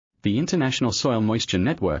The International Soil Moisture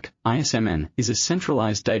Network, ISMN, is a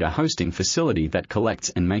centralized data hosting facility that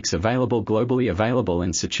collects and makes globally available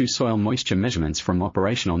in situ soil moisture measurements from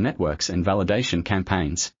operational networks and validation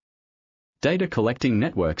campaigns. Data collecting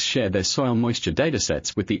networks share their soil moisture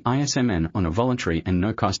datasets with the ISMN on a voluntary and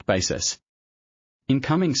no-cost basis.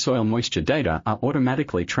 Incoming soil moisture data are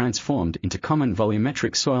automatically transformed into common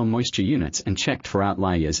volumetric soil moisture units and checked for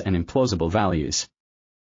outliers and implausible values.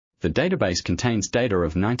 The database contains data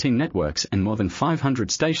of 19 networks and more than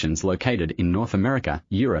 500 stations located in North America,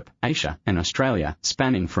 Europe, Asia, and Australia,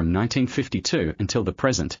 spanning from 1952 until the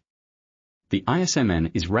present. The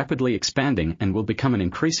ISMN is rapidly expanding and will become an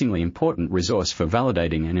increasingly important resource for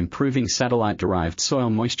validating and improving satellite-derived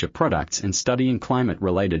soil moisture products and studying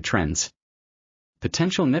climate-related trends.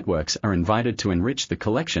 Potential networks are invited to enrich the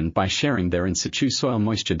collection by sharing their in situ soil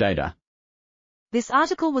moisture data. This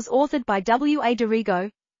article was authored by W.A.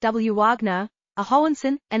 Dorigo, W. Wagner, A.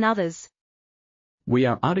 Hohensinn, and others. We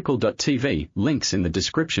are RTCLTV, links in the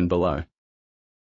description below.